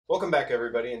Welcome back,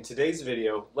 everybody. In today's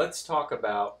video, let's talk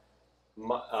about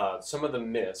some of the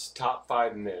myths, top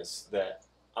 5 myths that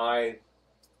I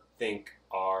think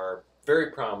are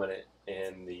very prominent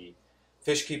in the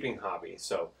fish keeping hobby.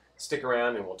 So stick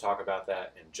around and we'll talk about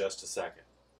that in just a second.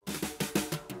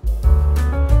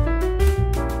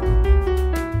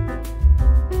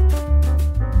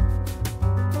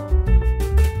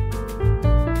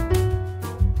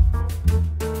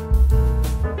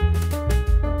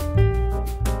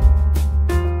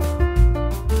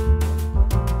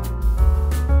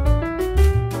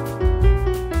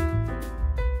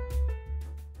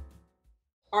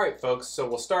 Alright folks, so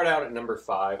we'll start out at number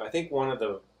 5. I think one of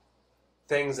the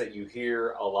things that you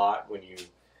hear a lot when you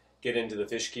get into the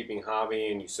fish keeping hobby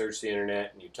and you search the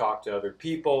internet and you talk to other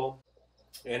people,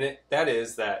 and that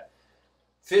is that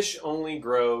fish only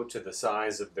grow to the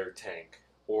size of their tank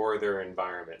or their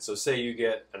environment. So say you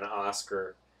get an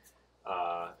Oscar,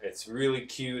 it's really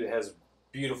cute, it has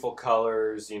beautiful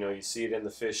colors, you see it in the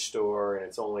fish store and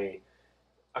it's only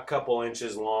a couple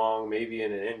inches long, maybe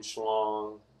an inch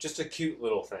long, just a cute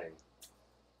little thing.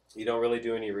 You don't really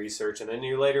do any research, and then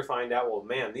you later find out, well,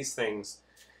 man, these things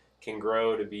can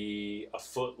grow to be a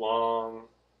foot long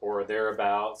or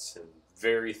thereabouts, and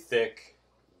very thick,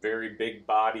 very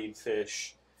big-bodied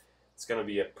fish. It's going to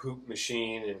be a poop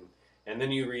machine, and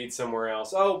then you read somewhere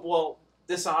else, oh, well,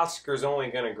 this Oscar's only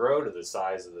going to grow to the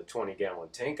size of the 20-gallon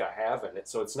tank I have in it,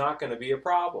 so it's not going to be a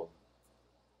problem.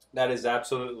 That is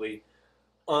absolutely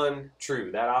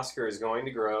untrue. That Oscar is going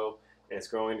to grow, and it's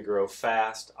going to grow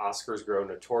fast. Oscars grow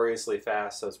notoriously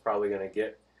fast, so it's probably going to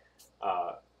get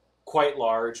quite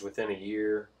large within a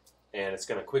year, and it's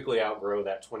going to quickly outgrow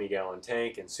that 20-gallon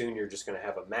tank, and soon you're just going to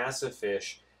have a massive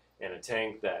fish and a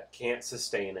tank that can't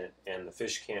sustain it, and the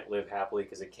fish can't live happily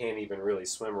because it can't even really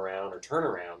swim around or turn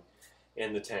around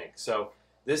in the tank. So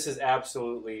this is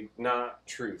absolutely not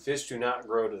true. Fish do not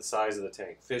grow to the size of the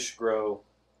tank. Fish grow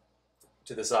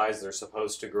to the size they're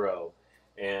supposed to grow,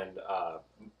 and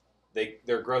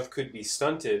their growth could be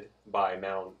stunted by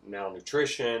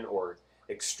malnutrition or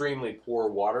extremely poor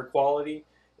water quality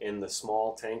in the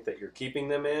small tank that you're keeping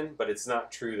them in, but it's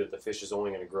not true that the fish is only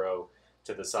going to grow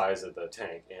to the size of the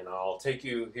tank. And I'll take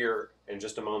you here in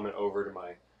just a moment over to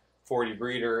my 40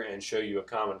 breeder and show you a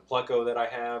common pleco that I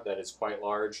have that is quite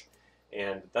large,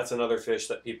 and that's another fish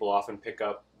that people often pick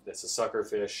up. That's a sucker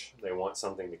fish. They want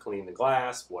something to clean the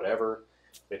glass, whatever.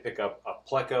 They pick up a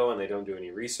pleco and they don't do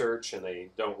any research, and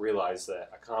they don't realize that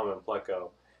a common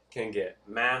pleco can get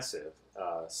massive.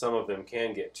 Some of them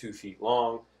can get 2 feet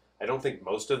long. I don't think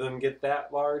most of them get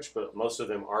that large, but most of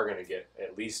them are going to get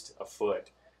at least a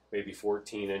foot, maybe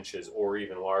 14 inches or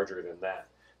even larger than that.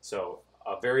 So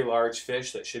a very large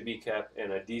fish that should be kept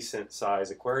in a decent size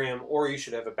aquarium, or you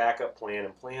should have a backup plan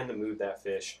and plan to move that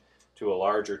fish to a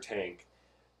larger tank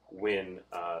when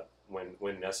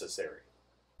necessary.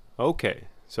 Okay,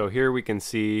 so here we can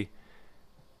see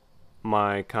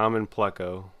my common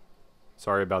pleco,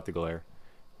 sorry about the glare,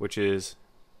 which is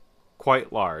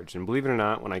quite large. And believe it or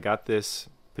not, when I got this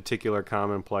particular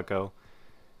common pleco,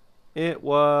 it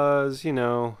was,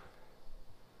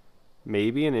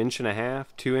 maybe an inch and a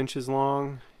half, 2 inches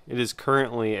long. It is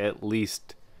currently at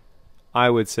least,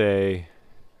 I would say,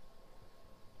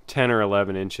 10 or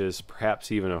 11 inches,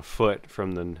 perhaps even a foot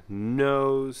from the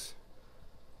nose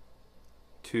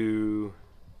to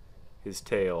his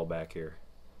tail back here.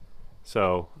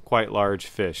 So quite large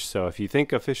fish. So if you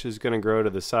think a fish is going to grow to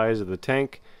the size of the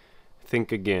tank,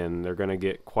 think again. They're going to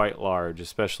get quite large,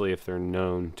 especially if they're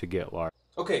known to get large.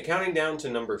 Okay, counting down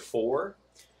to number 4.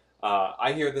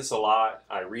 I hear this a lot.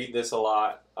 I read this a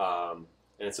lot. And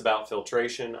it's about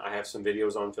filtration. I have some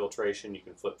videos on filtration. You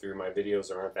can flip through my videos.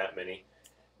 There aren't that many,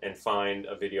 and find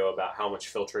a video about how much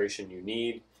filtration you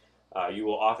need. You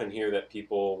will often hear that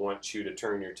people want you to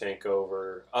turn your tank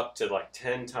over up to like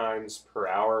 10 times per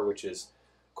hour, which is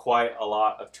quite a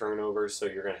lot of turnover. So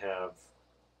you're going to have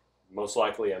most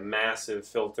likely a massive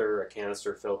filter, a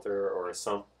canister filter, or a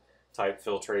sump type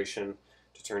filtration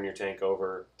to turn your tank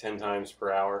over 10 times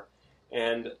per hour.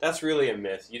 And that's really a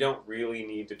myth. You don't really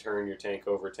need to turn your tank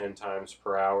over 10 times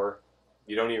per hour.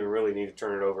 You don't even really need to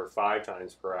turn it over 5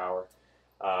 times per hour.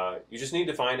 You just need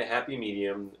to find a happy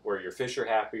medium where your fish are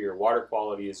happy, your water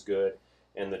quality is good,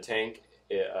 and the tank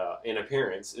in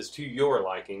appearance is to your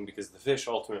liking, because the fish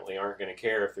ultimately aren't going to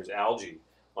care if there's algae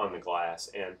on the glass,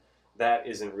 and that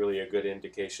isn't really a good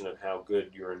indication of how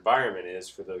good your environment is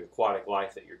for the aquatic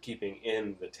life that you're keeping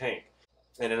in the tank.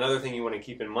 And another thing you want to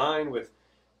keep in mind with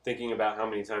thinking about how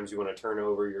many times you want to turn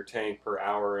over your tank per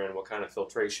hour and what kind of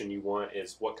filtration you want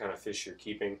is what kind of fish you're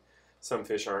keeping. Some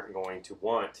fish aren't going to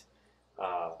want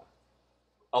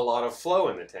a lot of flow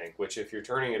in the tank, which if you're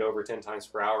turning it over 10 times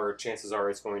per hour, chances are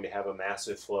it's going to have a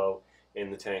massive flow in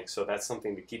the tank. So that's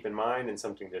something to keep in mind and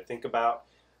something to think about.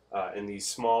 In these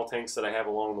small tanks that I have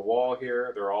along the wall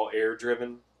here, they're all air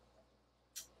driven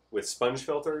with sponge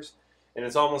filters, and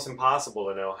it's almost impossible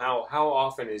to know how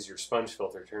often is your sponge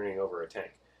filter turning over a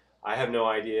tank. I have no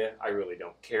idea. I really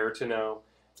don't care to know,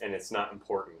 and it's not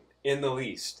important in the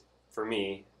least for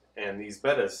me. And these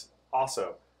bettas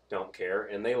also don't care,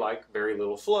 and they like very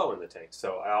little flow in the tank.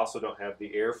 So I also don't have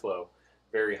the airflow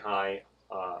very high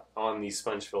on these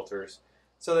sponge filters.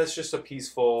 So that's just a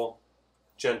peaceful,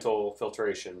 gentle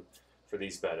filtration for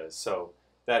these bettas. So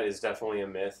that is definitely a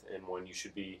myth and one you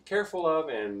should be careful of,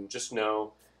 and just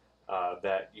know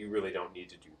that you really don't need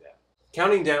to do that.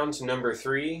 Counting down to number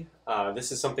 3,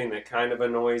 this is something that kind of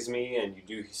annoys me, and you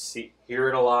do hear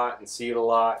it a lot and see it a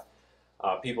lot.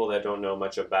 People that don't know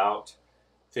much about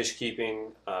fish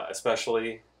keeping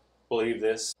especially believe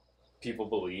this. People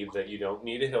believe that you don't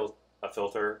need a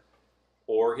filter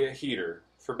or a heater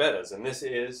for bettas, and this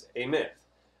is a myth.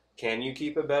 Can you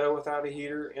keep a betta without a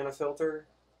heater and a filter?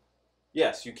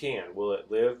 Yes, you can. Will it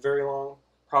live very long?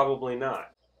 Probably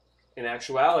not. In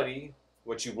actuality,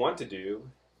 what you want to do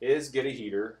is get a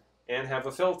heater and have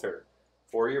a filter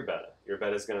for your betta. Your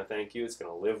betta is going to thank you. It's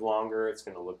going to live longer. It's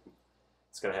going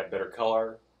to have better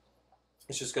color.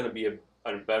 It's just going to be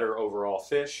a better overall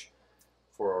fish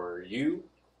for you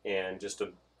and just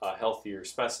a healthier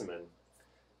specimen.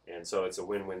 And so it's a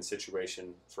win-win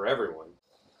situation for everyone.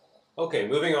 Okay,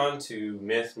 moving on to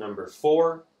myth number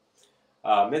 4.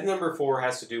 Myth number 4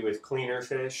 has to do with cleaner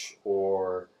fish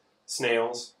or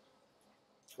snails.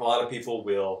 A lot of people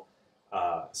will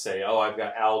say, oh, I've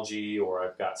got algae or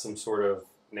I've got some sort of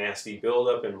nasty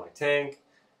buildup in my tank,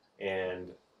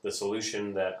 and the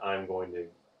solution that I'm going to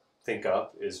think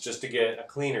up is just to get a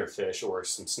cleaner fish or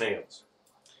some snails.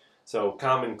 So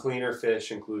common cleaner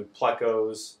fish include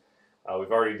plecos.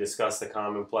 We've already discussed the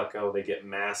common pleco. They get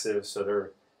massive, so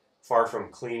they're far from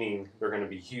cleaning. They're going to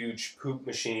be huge poop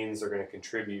machines. They're going to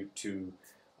contribute to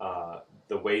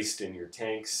the waste in your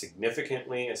tanks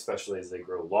significantly, especially as they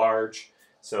grow large.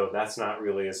 So that's not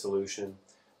really a solution.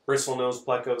 Bristlenose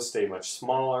plecos stay much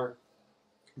smaller,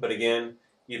 but again,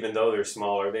 even though they're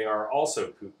smaller, they are also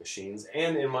poop machines,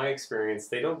 and in my experience,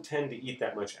 they don't tend to eat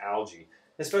that much algae,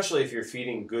 especially if you're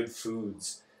feeding good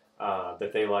foods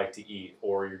that they like to eat,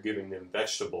 or you're giving them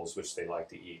vegetables which they like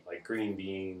to eat, like green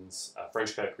beans,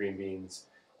 French cut green beans,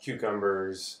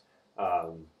 cucumbers,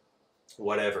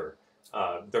 whatever.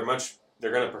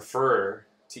 They're going to prefer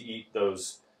to eat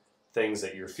those things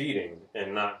that you're feeding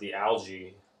and not the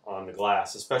algae on the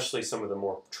glass, especially some of the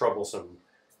more troublesome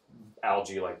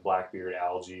algae like blackbeard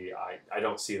algae. I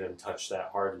don't see them touch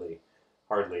that hardly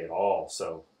at all.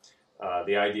 So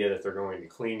the idea that they're going to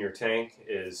clean your tank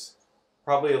is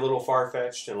probably a little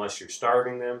far-fetched unless you're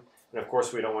starving them. And of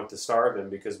course we don't want to starve them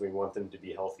because we want them to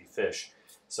be healthy fish.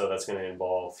 So that's going to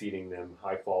involve feeding them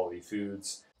high-quality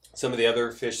foods. Some of the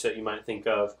other fish that you might think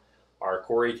of are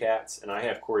cory cats, and I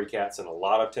have cory cats in a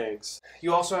lot of tanks.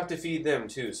 You also have to feed them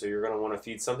too, so you're going to want to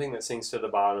feed something that sinks to the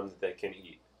bottom that they can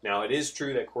eat. Now it is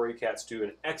true that cory cats do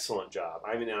an excellent job,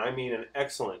 I mean an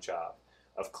excellent job,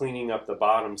 of cleaning up the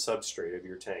bottom substrate of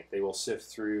your tank. They will sift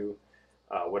through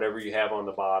whatever you have on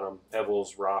the bottom,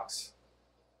 pebbles, rocks,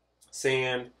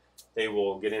 sand. They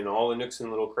will get in all the nooks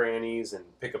and little crannies and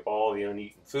pick up all the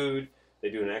uneaten food. They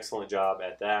do an excellent job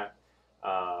at that,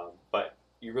 but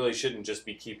you really shouldn't just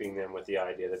be keeping them with the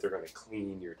idea that they're going to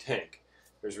clean your tank.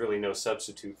 There's really no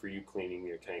substitute for you cleaning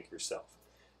your tank yourself.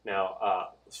 Now,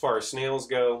 as far as snails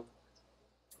go,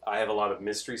 I have a lot of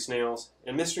mystery snails,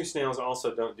 and mystery snails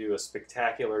also don't do a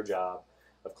spectacular job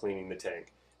of cleaning the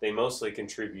tank. They mostly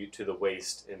contribute to the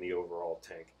waste in the overall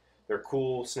tank. They're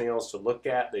cool snails to look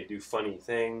at. They do funny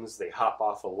things. They hop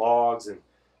off of logs and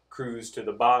cruise to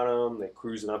the bottom. They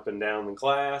cruise up and down the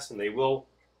glass, and they will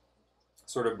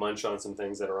sort of munch on some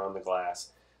things that are on the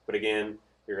glass. But again,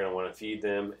 you're going to want to feed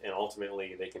them, and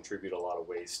ultimately they contribute a lot of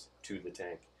waste to the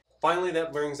tank. Finally,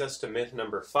 that brings us to myth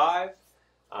number 5.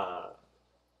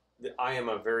 I am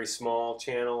a very small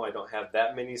channel. I don't have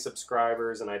that many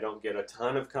subscribers, and I don't get a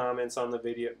ton of comments on the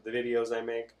videos I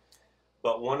make.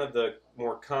 But one of the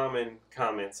more common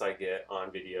comments I get on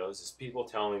videos is people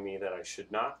telling me that I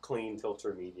should not clean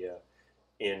filter media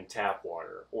in tap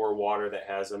water or water that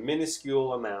has a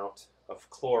minuscule amount of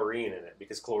chlorine in it,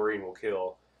 because chlorine will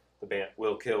kill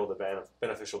the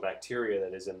beneficial bacteria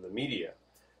that is in the media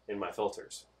in my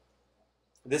filters.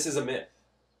 This is a myth.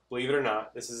 Believe it or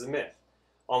not, this is a myth.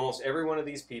 Almost every one of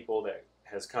these people that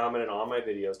has commented on my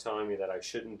videos telling me that I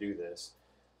shouldn't do this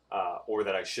or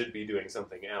that I should be doing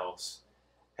something else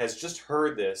has just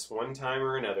heard this one time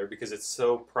or another because it's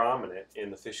so prominent in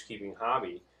the fish keeping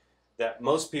hobby that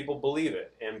most people believe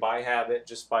it. And by habit,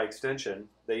 just by extension,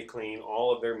 they clean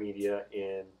all of their media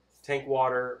in tank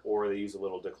water, or they use a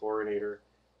little dechlorinator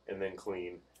and then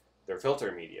clean their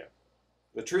filter media.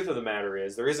 The truth of the matter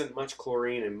is there isn't much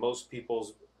chlorine in most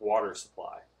people's water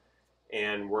supply,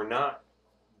 and we're not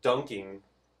dunking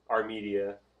our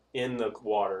media in the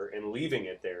water and leaving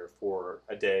it there for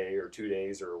a day or 2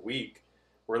 days or a week.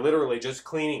 We're literally just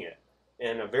cleaning it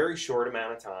in a very short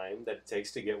amount of time that it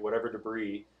takes to get whatever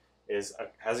debris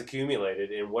has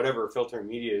accumulated in whatever filter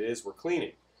media it is we're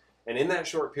cleaning. And in that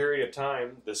short period of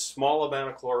time, the small amount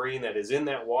of chlorine that is in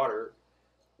that water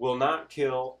will not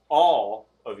kill all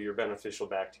of your beneficial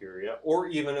bacteria or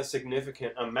even a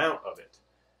significant amount of it.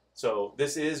 So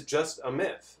this is just a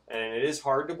myth, and it is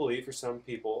hard to believe for some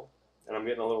people, and I'm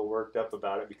getting a little worked up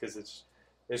about it because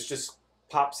it's just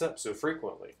pops up so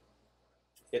frequently.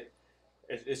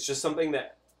 It's just something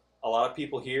that a lot of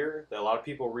people hear, that a lot of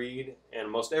people read,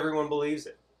 and most everyone believes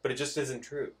it, but it just isn't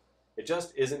true. It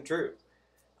just isn't true.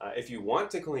 If you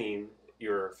want to clean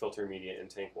your filter media in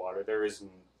tank water, there is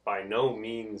by no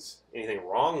means anything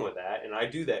wrong with that, and I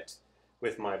do that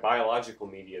with my biological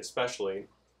media especially,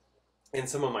 and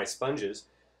some of my sponges,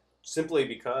 simply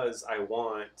because I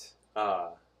want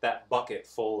that bucket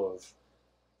full of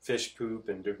fish poop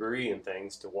and debris and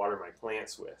things to water my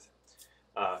plants with.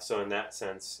 So in that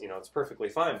sense, it's perfectly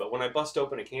fine. But when I bust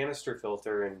open a canister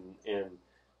filter and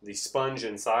the sponge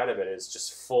inside of it is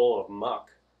just full of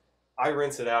muck, I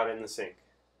rinse it out in the sink.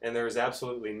 And there is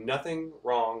absolutely nothing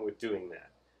wrong with doing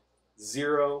that.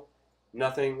 Zero,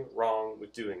 nothing wrong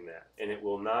with doing that. And it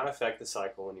will not affect the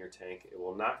cycle in your tank. It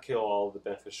will not kill all of the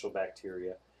beneficial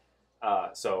bacteria.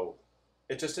 So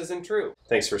it just isn't true.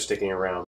 Thanks for sticking around.